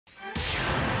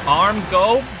Arm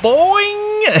Go Boing!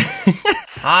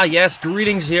 Ah yes,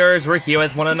 greetings viewers, we're here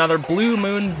with one another Blue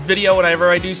Moon video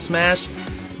whenever I do Smash.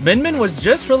 Min was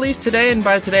just released today, and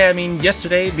by today I mean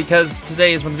yesterday, because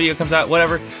today is when the video comes out,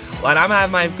 whatever. And I'm gonna have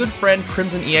my good friend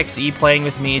Crimson EXE playing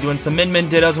with me, doing some Min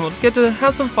dittos, and we'll just get to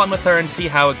have some fun with her and see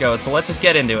how it goes. So let's just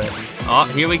get into it. Oh,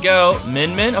 here we go.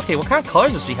 Min. Okay, what kind of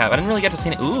colors does she have? I didn't really get to see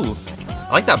it. Ooh,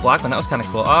 I like that black one, that was kind of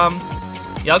cool.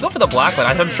 Yeah, I'll go for the black one.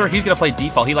 I'm sure he's gonna play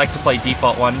default. He likes to play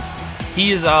default ones.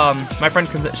 He is, my friend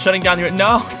Crimson, shutting down the...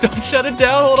 No, don't shut it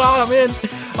down, hold on,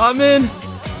 I'm in.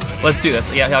 Let's do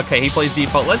this. Yeah, okay, he plays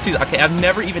default. Let's do that. Okay, I've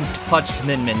never even touched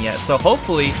Min yet, so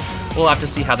hopefully we'll have to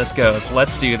see how this goes.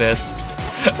 Let's do this.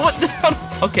 What the...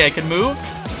 Okay, I can move.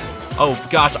 Oh,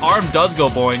 gosh, arm does go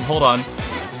boing. Hold on.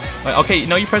 Okay,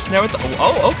 no, you press now with the...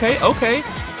 Oh, okay.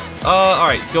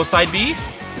 Alright, go side B.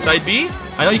 Side B.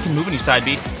 I know you can move when you side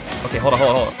B. Okay, hold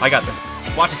on. I got this.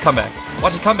 Watch this comeback.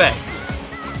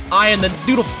 I am the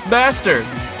doodle master.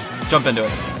 Jump into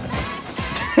it.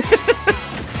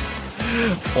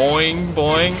 Boing,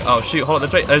 boing. Oh shoot, hold on,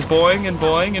 that's right. There's boing and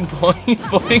boing and boing and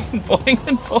boing and boing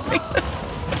and boing.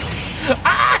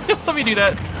 Ah! Let me do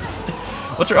that.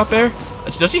 What's her up there?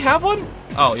 Does she have one?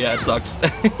 Oh yeah, it sucks.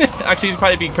 Actually, it'd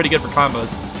probably be pretty good for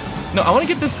combos. No, I want to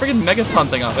get this friggin' Megaton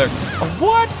thing off there. Oh,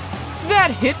 what?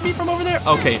 That hit me from over there?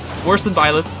 Okay, worse than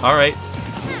Violet's. Alright.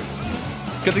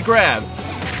 Good to grab.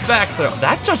 Back throw.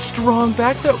 That's a strong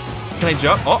back throw. Can I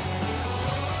jump? Oh.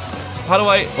 How do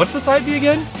I... What's the side B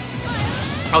again?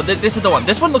 Oh, this is the one.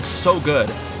 This one looks so good.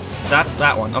 That's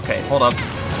that one. Okay, hold up.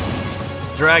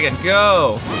 Dragon,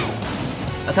 go.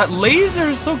 That laser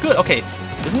is so good. Okay,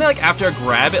 isn't that like after a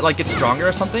grab it like gets stronger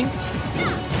or something?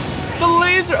 The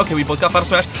laser. Okay, we both got Final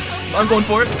Smash. I'm going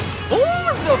for it.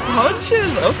 Oh, the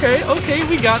punches. Okay,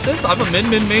 we got this. I'm a Min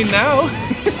main now.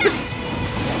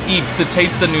 Eat the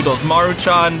taste of the noodles.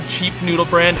 Maruchan, cheap noodle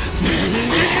brand.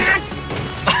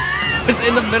 It's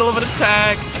in the middle of an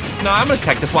attack. No, I'm gonna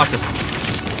tech this. Watch this.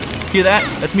 Hear that?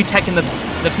 That's me teching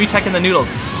the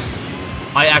noodles.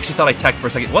 I actually thought I teched for a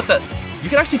second. What the? You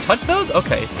can actually touch those?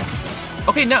 Okay.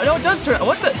 Okay, no, it does turn.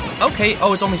 What the? Okay.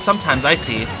 Oh, it's only sometimes. I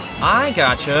see. I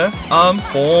gotcha.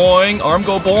 Boing. Arm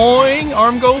go boing.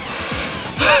 Arm go.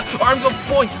 Arm go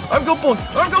boing. Arm go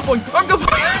boing. Arm go boing. Arm go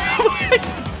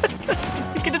boing.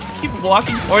 You can just keep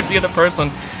walking towards the other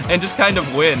person and just kind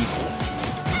of win.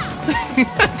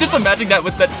 Just imagine that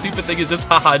with that stupid thing is just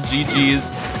haha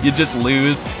GG's. You just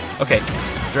lose. Okay,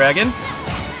 Dragon.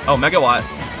 Oh, Megawatt.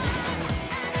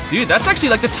 Dude, that's actually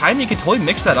like the time you could totally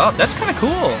mix that up. That's kind of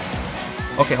cool.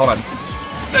 Okay, hold on.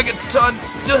 Megaton.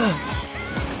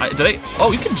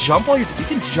 Oh, you can jump while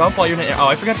you're in the air. Oh,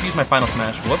 I forgot to use my Final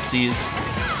Smash. Whoopsies.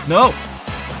 No.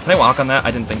 Can I walk on that?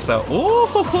 I didn't think so.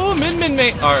 Ooh, Min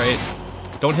mate. All right.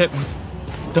 Don't hit me.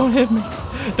 Don't hit me.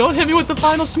 Don't hit me with the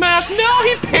Final Smash. No,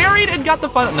 he parried and got the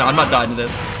final. No, I'm not dying to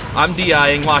this. I'm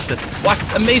DIing. Watch this. Watch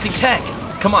this amazing tech.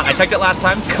 Come on, I teched it last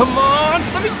time. Come on.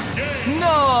 Let me.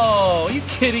 No, are you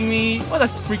kidding me? What a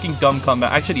freaking dumb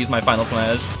comeback. I should use my Final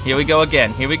Smash. Here we go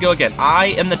again.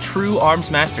 I am the true ARMS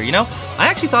master. You know, I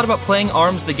actually thought about playing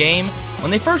ARMS the game.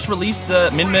 When they first released the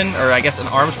Min, or I guess an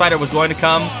ARMS fighter was going to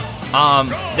come,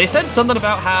 they said something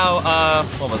about how,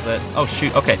 what was it? Oh,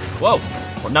 shoot. Okay. Whoa.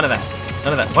 Well, none of that.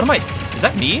 What am I? Is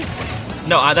that me?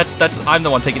 No, I'm the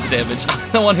one taking the damage.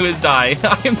 I'm the one who is die.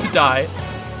 I am the die.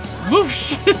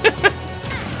 Whoosh!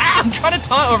 Ah, I'm trying to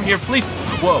taunt over here, please.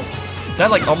 Whoa,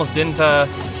 that like almost didn't.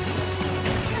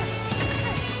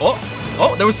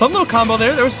 Oh, there was some little combo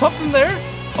there. There was something there.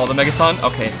 Oh, the Megaton.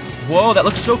 Okay. Whoa, that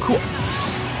looks so cool.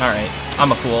 All right,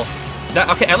 I'm a fool.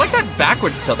 Okay, I like that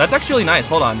backwards tilt. That's actually really nice.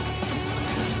 Hold on.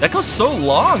 That goes so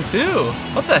long too.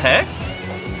 What the heck?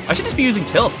 I should just be using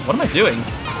tilts. What am I doing?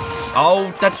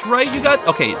 Oh, that's right, you got...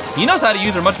 Okay, he knows how to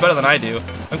use her much better than I do.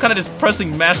 I'm kind of just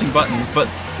mashing buttons, but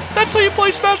that's how you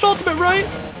play Smash Ultimate, right?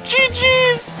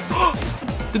 GG's!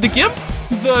 Did the Gimp?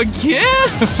 The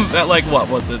Gimp? At like, what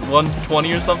was it,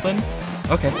 120 or something?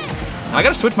 Okay. I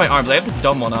gotta switch my arms. I have this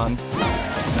dumb one on.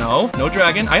 No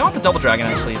dragon. I want the double dragon,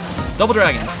 actually. Double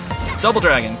dragons.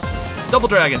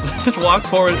 Just walk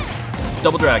forward.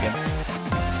 Double dragon.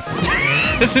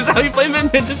 This is how you play Min.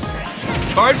 Just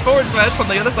charge forward smash from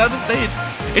the other side of the stage.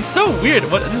 It's so weird.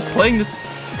 What? Just playing this.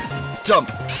 Jump.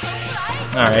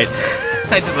 All right.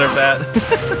 I deserve that.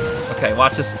 Okay,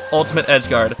 watch this ultimate edge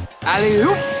guard.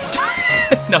 Alley-oop.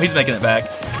 No, he's making it back.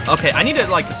 Okay, I need to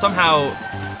like somehow.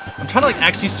 I'm trying to like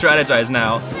actually strategize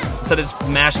now instead of just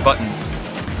mash buttons.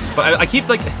 But I keep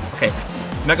like. Okay,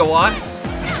 Megawatt.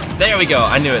 There we go.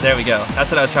 I knew it. There we go.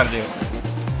 That's what I was trying to do.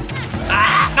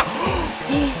 Ah!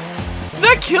 No.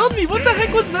 That killed me! What the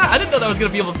heck was that? I didn't know that was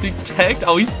gonna be able to detect.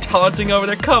 Oh, he's taunting over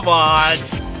there. Come on!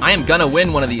 I am gonna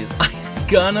win one of these. I'm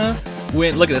gonna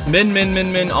win. Look at this.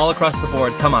 Min all across the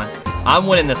board. Come on. I'm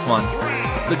winning this one.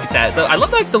 Look at that. I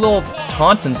love like the little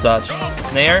taunts and such.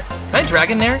 Nair. Can I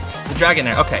dragon nair? The dragon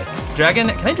nair. Okay. Dragon.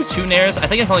 Can I do 2 nairs? I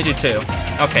think I can only do 2.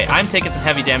 Okay. I'm taking some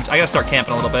heavy damage. I gotta start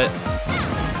camping a little bit.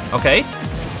 Okay.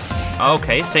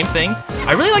 Okay. Same thing.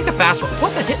 I really like the fast one.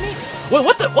 What the hit me? What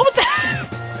was that?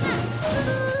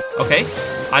 Okay.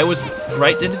 I was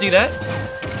right to do that.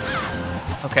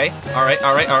 Okay. All right.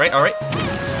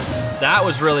 That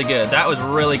was really good. That was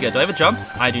really good. Do I have a jump?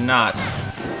 I do not.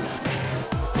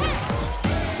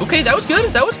 Okay, that was good.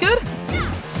 That was good.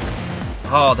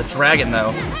 Oh, the dragon,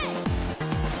 though.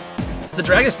 The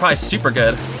dragon is probably super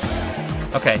good.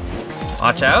 Okay.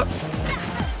 Watch out.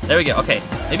 There we go. Okay.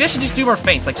 Maybe I should just do more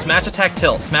feints, like smash, attack,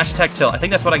 tilt. Smash, attack, tilt. I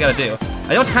think that's what I gotta do.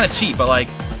 I know it's kind of cheap, but like,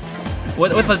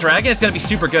 with the dragon, it's gonna be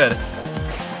super good.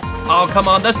 Oh, come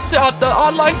on. The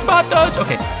online spot dodge.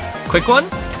 Okay. Quick one.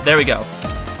 There we go.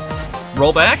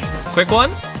 Roll back. Quick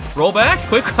one. Roll back.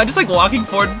 Quick. I'm just like walking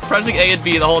forward, pressing A and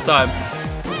B the whole time.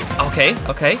 Okay.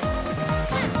 Okay.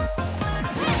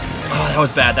 Oh, that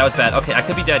was bad. That was bad. Okay, I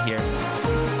could be dead here.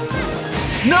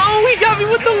 No, he got me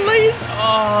with the laser.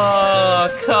 Oh,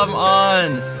 come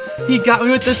on. He got me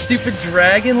with the stupid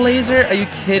dragon laser. Are you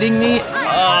kidding me?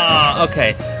 Oh,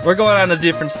 okay. We're going on a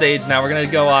different stage now. We're going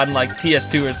to go on like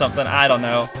PS2 or something. I don't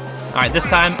know. All right, this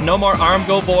time, no more Arm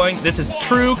Go Boooiing. This is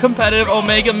true competitive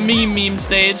Omega meme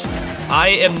stage. I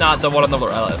am not the one on the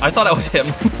floor. I thought I was him.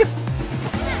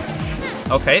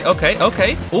 Okay.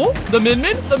 Ooh, the Min.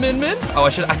 Oh,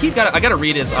 I gotta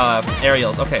read his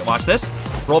aerials. Okay, watch this.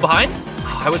 Roll behind.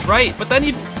 Oh, I was right, but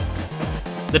then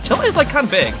the tilt is like kind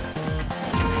of big.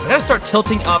 I gotta start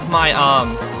tilting up my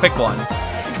quick one.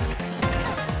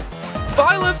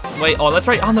 Bye, lift. Wait, oh, that's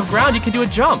right. On the ground, you can do a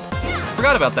jump.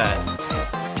 Forgot about that.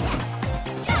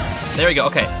 There we go.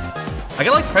 Okay, I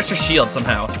gotta like pressure shield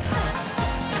somehow.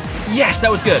 Yes,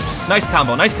 that was good. Nice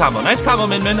combo. Min.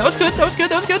 That was good.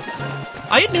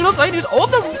 I eat noodles. Oh,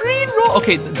 the read roll.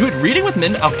 Okay, dude, reading with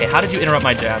Min. Okay, how did you interrupt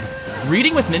my jab?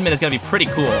 Reading with Min is gonna be pretty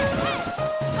cool.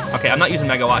 Okay, I'm not using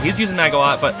Megawatt. He's using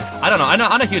Megawatt, but I don't know. I'm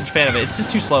not a huge fan of it. It's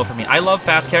just too slow for me. I love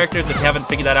fast characters if you haven't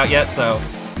figured that out yet, so.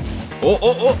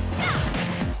 Oh.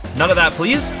 None of that,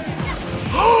 please.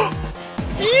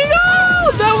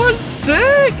 Yo, that was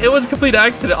sick. It was a complete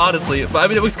accident, honestly. But I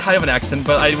mean, it was kind of an accident,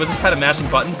 but I was just kind of mashing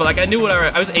buttons. But like, I knew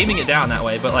I was aiming it down that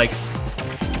way, but like,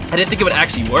 I didn't think it would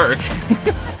actually work.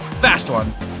 Fast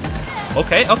one.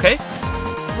 Okay.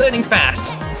 Landing fast.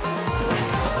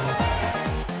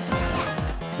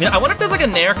 Yeah, I wonder if there's like a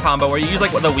Nair combo where you use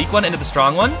like the weak one into the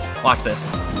strong one. Watch this.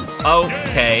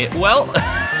 Okay, well,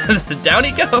 down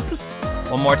he goes.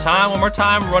 One more time,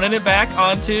 running it back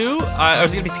onto, or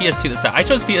is it gonna be PS2 this time? I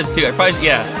chose PS2, I probably,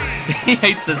 yeah. He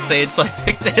hates this stage, so I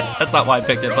picked it. That's not why I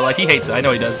picked it, but like, he hates it, I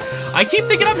know he does. I keep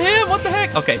thinking I'm him, what the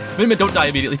heck? Okay, Min, don't die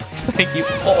immediately, please, thank you.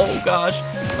 Oh, gosh.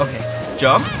 Okay,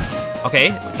 jump. Okay,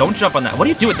 don't jump on that. What do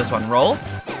you do with this one, roll?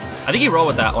 I think you roll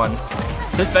with that one.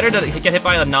 So it's better to get hit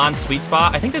by a non-sweet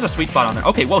spot. I think there's a sweet spot on there.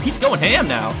 Okay, whoa, he's going ham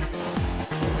now.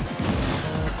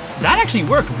 That actually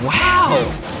worked,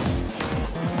 wow.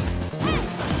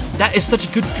 That is such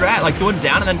a good strat, like going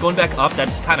down and then going back up,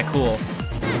 that's kind of cool.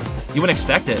 You wouldn't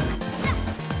expect it.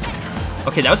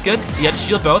 Okay, that was good. You had to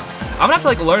shield both. I'm gonna have to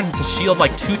like learn to shield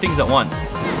like 2 things at once.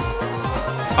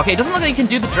 Okay, it doesn't look like he can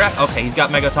do the draft. Okay, he's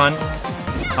got Megaton.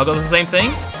 I'll go with the same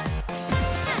thing.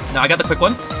 No, I got the quick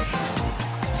one.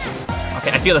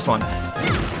 Okay, I feel this one.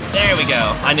 There we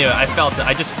go. I knew it, I felt it.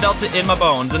 I just felt it in my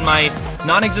bones, in my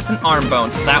non-existent arm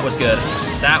bones. That was good.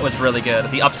 That was really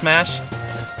good. The up smash.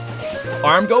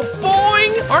 Arm go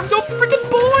boing! Arm go freaking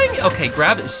boing! Okay,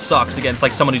 grab it sucks against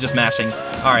like someone who's just mashing.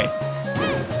 Alright.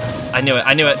 I knew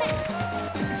it.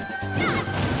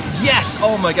 Yes!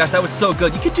 Oh my gosh, that was so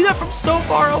good. You could do that from so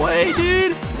far away,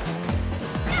 dude.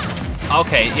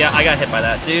 Okay, yeah, I got hit by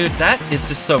that. Dude, that is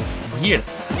just so weird.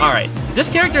 Alright, this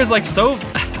character is like so...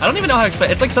 I don't even know how to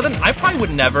explain it. It's like something I probably would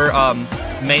never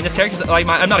main this character. Like,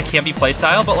 I'm not a campy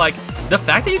playstyle, but like, the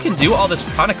fact that you can do all this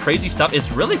kind of crazy stuff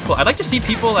is really cool. I'd like to see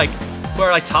people like who are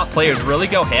like top players really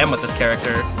go ham with this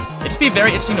character. It'd just be very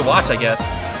interesting to watch, I guess.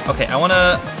 Okay, I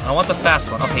want the fast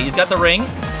one. Okay, he's got the ring.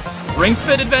 Ring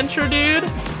fit adventure, dude.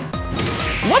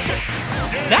 What the?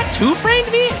 That 2-framed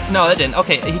me? No, that didn't.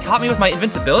 Okay, he caught me with my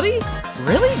invincibility?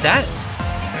 Really? That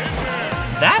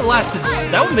lasted,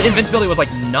 that invincibility was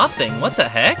like nothing. What the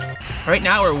heck? Right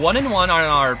now we're 1-1 on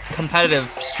our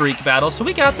competitive streak battle, so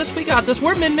we got this.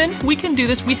 We're Min. We can do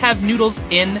this. We have noodles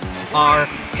in our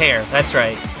hair. That's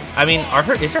right. I mean,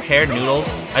 is her hair noodles?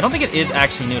 I don't think it is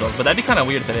actually noodles, but that'd be kind of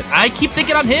weird if it is. I keep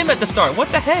thinking I'm him at the start. What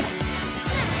the heck?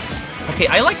 Okay,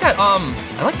 I like that,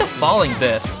 I like the falling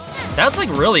this. That's like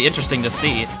really interesting to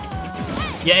see.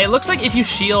 Yeah, it looks like if you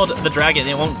shield the dragon,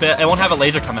 it won't have a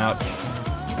laser come out.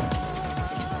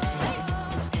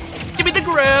 Give me the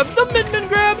grab, the Min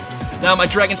grab. Now my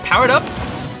dragon's powered up.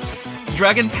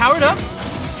 Dragon powered up.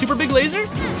 Super big laser.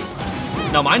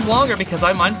 No, mine's longer because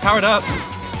mine's powered up.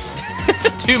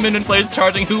 2 Min players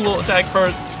charging. Who will attack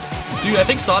first? Dude, I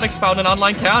think Sonic's found an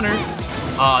online counter.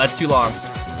 That's too long.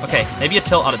 Okay, maybe a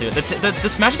tilt ought to do it. The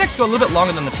smash attacks go a little bit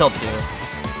longer than the tilts do.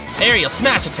 Aerial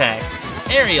smash attack.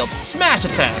 Aerial smash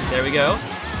attack. There we go.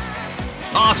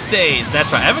 Off stage.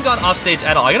 That's right. I haven't gone off stage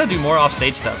at all. I gotta do more off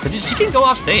stage stuff because she can go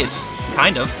off stage,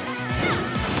 kind of.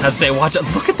 I was say, watch out.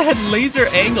 Look at that laser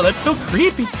angle. That's so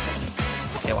creepy.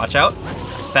 Okay, watch out.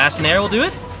 Fast and air will do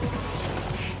it.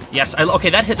 Yes.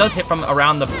 Okay, that hit does hit from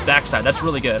around the backside. That's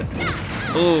really good.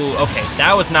 Ooh. Okay,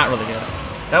 that was not really good.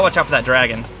 Gotta watch out for that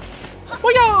dragon.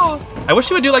 Booyah! I wish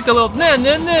she would do like the little nah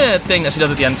thing that she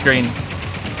does at the end screen.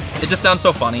 It just sounds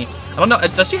so funny. I don't know.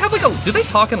 Does she have like a? Do they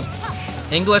talk in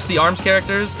English? The ARMS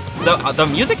characters. The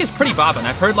music is pretty bobbin'.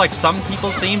 I've heard like some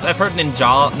people's themes. I've heard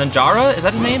Ninjara. Is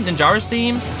that his name? Ninjara's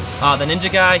theme. The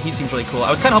ninja guy. He seems really cool.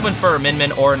 I was kind of hoping for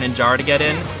Min or Ninjara to get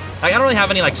in. Like, I don't really have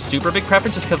any like super big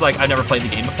preferences because like I've never played the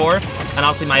game before, and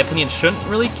obviously my opinion shouldn't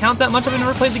really count that much if I've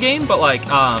never played the game. But like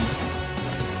I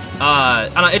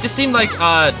don't know, it just seemed like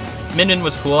Min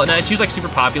was cool, and she was like super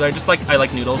popular. Just like I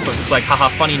like noodles, so it's just like haha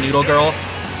funny noodle girl.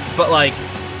 But like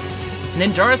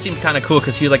Ninjara seemed kind of cool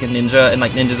because he was like a ninja, and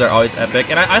like ninjas are always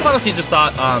epic. And I thought honestly just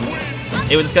thought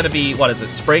it was gonna be, what is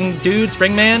it,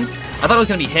 Spring Man? I thought it was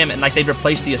gonna be him, and like they'd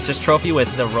replace the assist trophy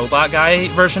with the robot guy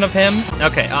version of him.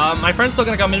 Okay, my friend's still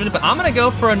gonna go Min, but I'm gonna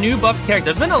go for a new buff character.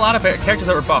 There's been a lot of characters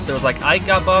that were buffed. There was like Ike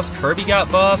got buffs, Kirby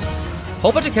got buffs, a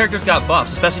whole bunch of characters got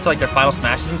buffs, especially to like their final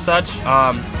smashes and such.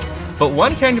 But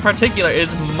one character in particular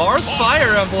is Mars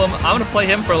Fire Emblem. I'm gonna play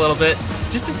him for a little bit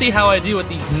just to see how I do with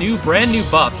these brand new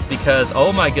buffs, because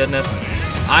oh my goodness,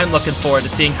 I'm looking forward to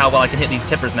seeing how well I can hit these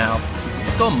tippers now.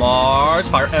 Let's go Mars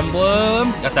Fire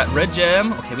Emblem. Got that red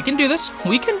gem. Okay, we can do this.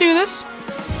 We can do this.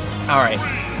 All right,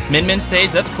 Min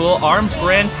stage. That's cool. ARMS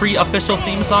Grand Prix official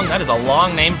theme song. That is a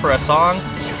long name for a song.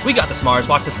 We got this, Mars.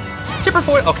 Watch this. Tipper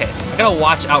forward. Okay, I gotta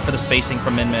watch out for the spacing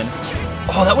from Min.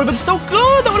 Oh, that would have been so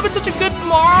good. That would have been such a good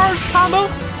Mars combo.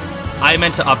 I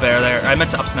meant to up air there. I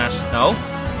meant to up smash. No.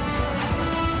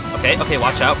 Okay,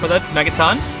 watch out for the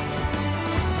Megaton.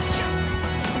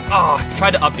 Oh,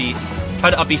 tried to up B.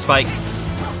 Tried to up B spike.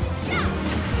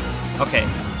 Okay.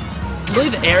 Really,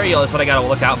 the aerial is what I gotta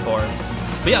look out for.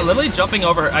 But yeah, literally jumping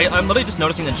over her. I'm literally just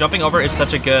noticing that jumping over is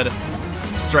such a good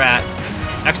strat.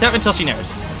 Except until she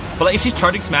nairs. But like, if she's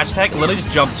charging smash attack, literally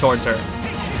just jump towards her.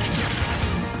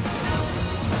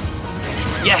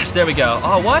 Yes, there we go.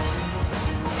 Oh, what?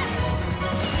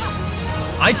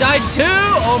 I died too!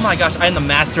 Oh my gosh, I am the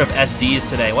master of SDs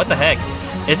today. What the heck?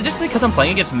 Is it just because I'm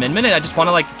playing against Min and I just want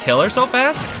to like kill her so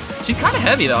fast? She's kind of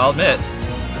heavy though, I'll admit.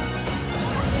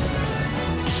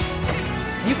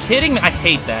 Are you kidding me? I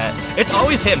hate that. It's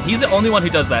always him. He's the only one who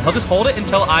does that. He'll just hold it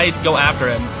until I go after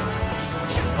him.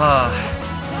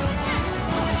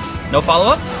 No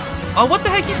follow-up? Oh, what the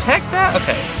heck? You teched that?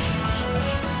 Okay.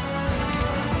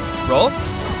 Roll.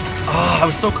 Oh, I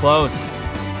was so close.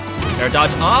 Air dodge.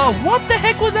 Oh, what the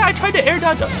heck was that? I tried to air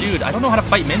dodge. Dude, I don't know how to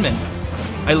fight Min.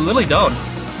 I literally don't.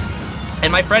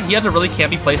 And my friend, he has a really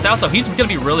campy playstyle, so he's gonna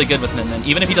be really good with Min.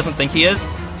 Even if he doesn't think he is,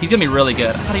 he's gonna be really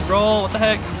good. I thought he'd roll. What the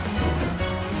heck?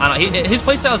 I don't know. His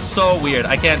playstyle is so weird.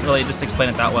 I can't really just explain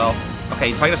it that well. Okay,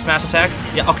 he's probably gonna smash attack.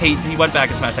 Yeah, okay, he went back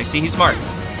and smash attack. See, he's smart.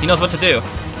 He knows what to do.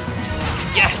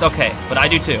 Yes, okay, but I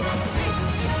do too.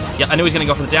 Yeah, I knew he was gonna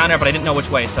go for the down air, but I didn't know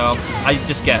which way, so I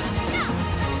just guessed.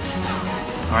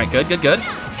 All right, good.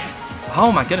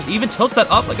 Oh my goodness, he even tilts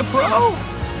that up like a pro.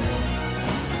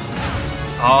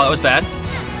 Oh, that was bad.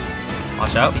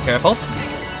 Watch out, be careful.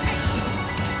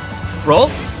 Roll.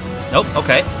 Nope,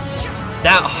 okay.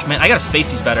 Oh man, I gotta space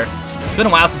these better. It's been a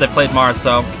while since I played Mars,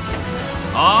 so.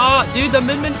 Oh, dude, the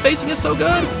Min spacing is so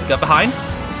good. Got behind.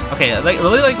 Okay, like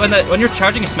really, like when you're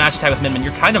charging a smash attack with Min,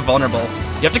 you're kind of vulnerable.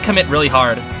 You have to commit really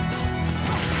hard.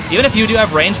 Even if you do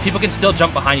have range, people can still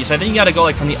jump behind you, so I think you gotta go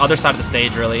like from the other side of the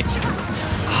stage, really.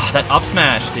 Oh, that up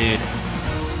smash, dude.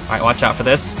 All right, watch out for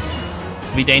this.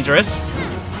 It'll be dangerous.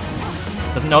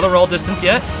 Doesn't know the roll distance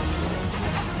yet.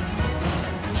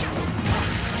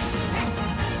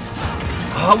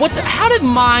 Oh, what the? How did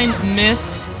mine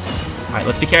miss? All right,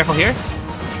 let's be careful here.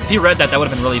 If he read that, that would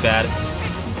have been really bad.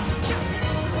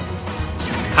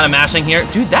 Kind of mashing here.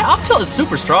 Dude, that up tilt is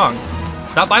super strong.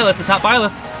 It's not Byleth, it's not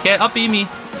Byleth. Can't up B me.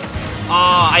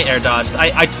 Oh, I air dodged.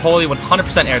 I totally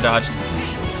 100% air dodged.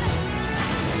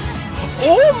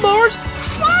 Oh, Mars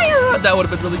fire! That would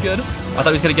have been really good. I thought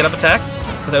he was gonna get up attack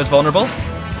because I was vulnerable.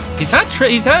 He's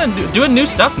kind of doing new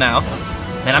stuff now.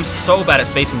 Man, I'm so bad at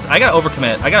spacing. I gotta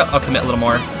overcommit. I gotta commit a little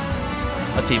more.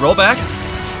 Let's see. Roll back.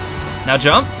 Now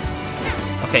jump.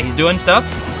 Okay, he's doing stuff.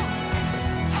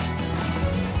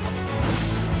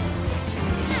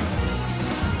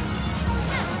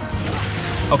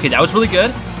 Okay, that was really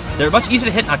good. They're much easier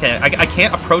to hit. Okay, I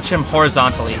can't approach him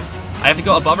horizontally. I have to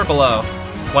go above or below.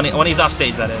 When he's off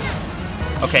stage, that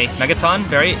is. Okay, Megaton,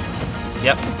 very...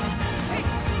 Yep.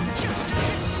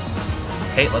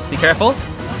 Okay, let's be careful.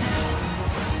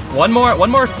 One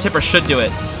more tipper should do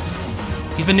it.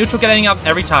 He's been neutral getting up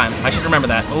every time. I should remember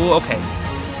that. Oh, okay.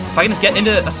 If I can just get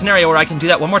into a scenario where I can do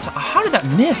that one more time. How did that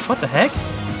miss? What the heck?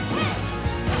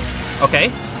 Okay,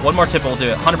 one more tipper will do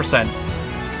it. 100%.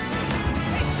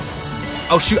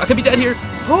 Oh, shoot. I could be dead here.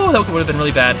 Oh, that would have been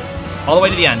really bad. All the way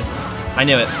to the end. I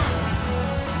knew it.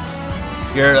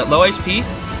 You're low HP.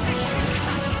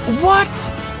 What?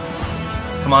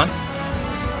 Come on.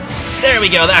 There we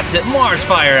go. That's it. Mars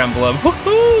Fire Emblem.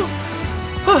 Woohoo!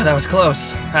 Oh, that was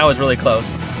close. That was really close.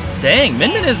 Dang,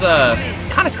 Min is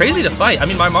kind of crazy to fight. I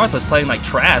mean, my Marth was playing like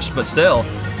trash, but still,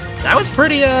 that was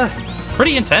pretty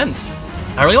intense.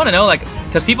 I really want to know, like,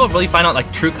 because people really find out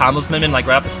like true combos Min like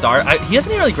right off the start. He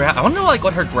doesn't even really grab. I want to know like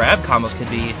what her grab combos could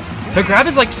be. Her grab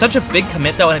is like such a big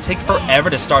commit though, and it takes forever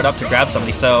to start up to grab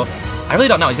somebody. So I really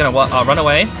don't know. He's gonna run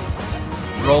away,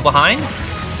 roll behind,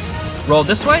 roll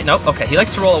this way. Nope. Okay, he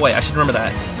likes to roll away. I should remember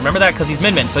that. Remember that because he's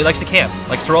Min, so he likes to camp.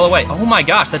 Likes to roll away. Oh my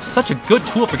gosh, that's such a good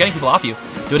tool for getting people off you.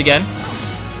 Do it again.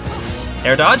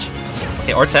 Air dodge.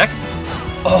 Okay, or tech.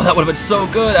 Oh, that would have been so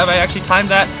good if I actually timed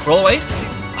that. Roll away.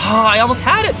 Oh, I almost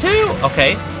had it too.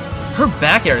 Okay, her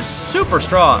back air is super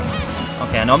strong.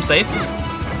 Okay, I know I'm safe.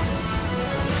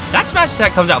 That smash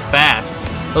attack comes out fast.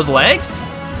 Those legs?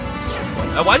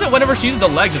 Why is it whenever she uses the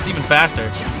legs, it's even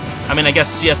faster? I mean, I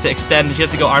guess she has to extend. She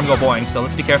has to go arm go boing. So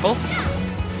let's be careful.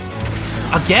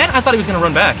 Again? I thought he was gonna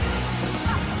run back.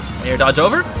 Air dodge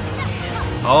over.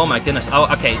 Oh my goodness. Oh,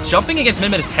 okay. Jumping against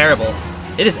Min is terrible.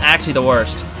 It is actually the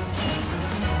worst.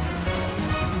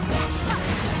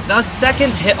 The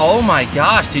second hit. Oh my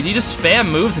gosh, dude. You just spam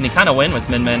moves and you kind of win with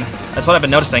Min. That's what I've been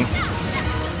noticing.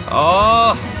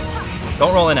 Oh.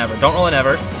 Don't roll in ever. Don't roll in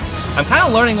ever. I'm kind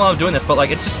of learning while I'm doing this, but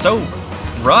like it's just so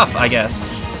rough, I guess.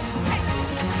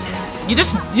 You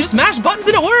just mash buttons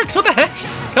and it works. What the heck?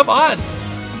 Come on.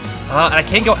 And I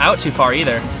can't go out too far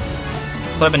either.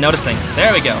 That's what I've been noticing.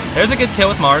 There we go. There's a good kill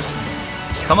with Mars.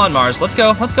 Come on, Mars. Let's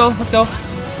go. Let's go. Let's go.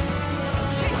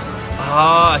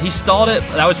 He stalled it.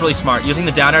 That was really smart. Using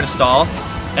the down air to stall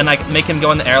and like make him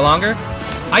go in the air longer.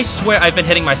 I swear I've been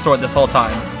hitting my sword this whole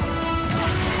time.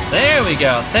 There we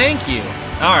go. Thank you.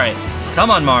 All right. Come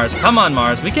on, Mars. Come on,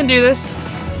 Mars. We can do this.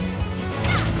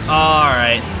 All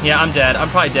right. Yeah, I'm dead. I'm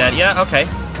probably dead. Yeah, okay.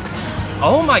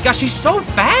 Oh my gosh, she's so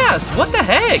fast. What the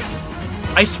heck?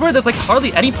 I swear there's like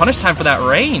hardly any punish time for that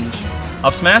range.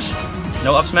 Up smash?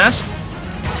 No up smash?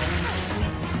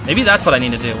 Maybe that's what I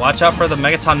need to do. Watch out for the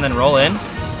Megaton and then roll in.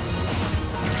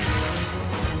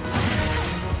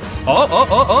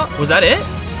 Oh. Was that it?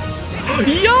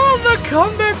 Yo, the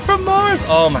comeback from Mars.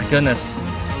 Oh my goodness.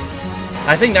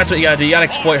 I think that's what you gotta do. You gotta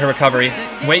exploit her recovery.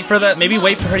 Wait for the, maybe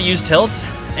wait for her to use tilts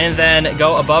and then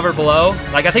go above or below.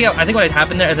 Like I think what had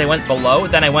happened there is I went below,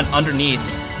 then I went underneath,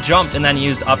 jumped, and then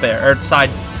used up air, or side.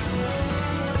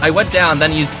 I went down,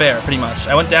 then used fair, pretty much.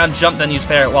 I went down, jumped, then used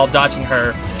fair while dodging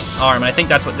her arm, and I think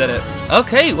that's what did it.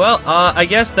 Okay, well, I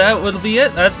guess that would be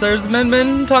it. There's the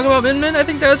Min talking about Min. I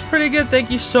think that was pretty good.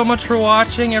 Thank you so much for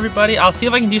watching, everybody. I'll see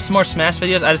if I can do some more Smash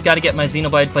videos. I just got to get my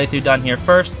Xenoblade playthrough done here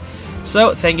first.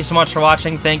 So, thank you so much for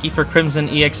watching. Thank you for Crimson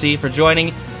EXE for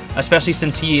joining, especially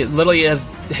since he literally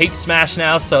hates Smash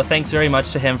now, so thanks very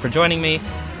much to him for joining me.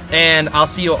 And I'll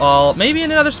see you all maybe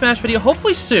in another Smash video,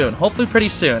 hopefully soon. Hopefully pretty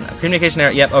soon. Communication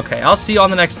error. Yep, okay. I'll see you on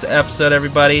the next episode,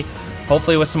 everybody.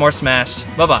 Hopefully with some more Smash.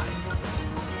 Bye-bye.